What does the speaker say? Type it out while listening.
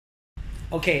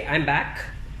Okay, I'm back,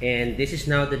 and this is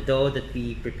now the dough that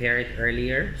we prepared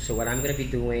earlier. So what I'm going to be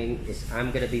doing is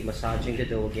I'm going to be massaging the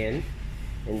dough again,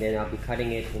 and then I'll be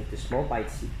cutting it into small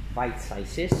bite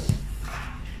sizes,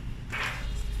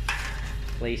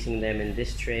 placing them in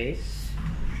this trays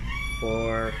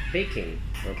for baking.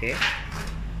 Okay,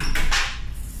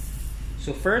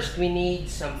 so first we need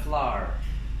some flour.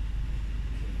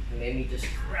 Let me just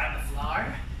grab the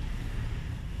flour.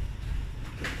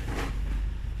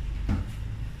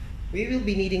 We will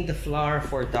be needing the flour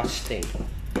for dusting,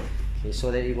 okay, so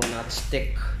that it will not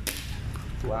stick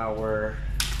to our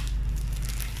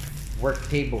work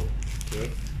table. Okay,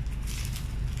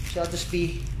 so I'll just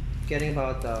be getting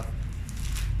about a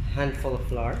handful of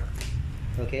flour,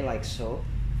 okay, like so,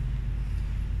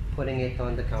 putting it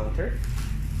on the counter.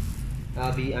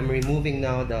 I'm removing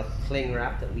now the cling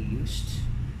wrap that we used,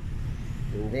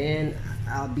 and then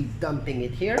I'll be dumping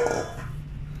it here.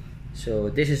 So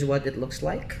this is what it looks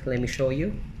like. Let me show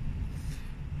you.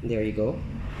 There you go.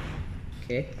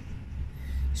 Okay,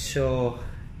 so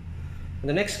on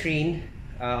the next screen,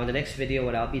 on the next video,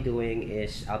 what I'll be doing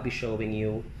is I'll be showing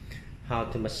you how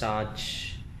to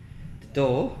massage the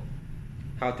dough,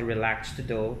 how to relax the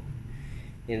dough,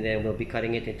 and then we'll be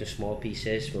cutting it into small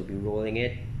pieces. We'll be rolling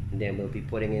it, and then we'll be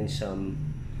putting in some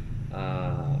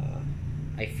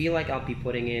I feel like I'll be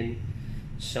putting in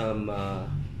some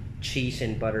cheese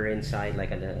and butter inside,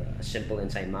 like a simple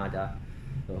ensaymada,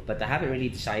 but I haven't really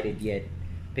decided yet,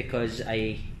 because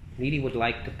I really would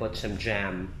like to put some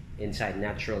jam inside,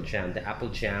 natural jam, the apple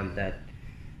jam that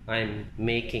I'm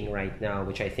making right now,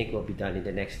 which I think will be done in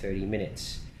the next 30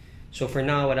 minutes. So for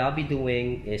now, what I'll be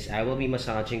doing is I will be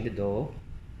massaging the dough,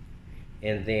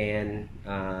 and then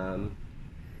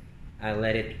I'll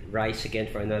let it rise again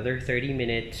for another 30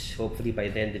 minutes. Hopefully by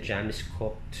then the jam is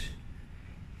cooked.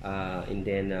 And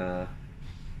then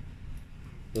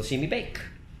you'll see me bake.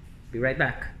 Be right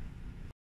back.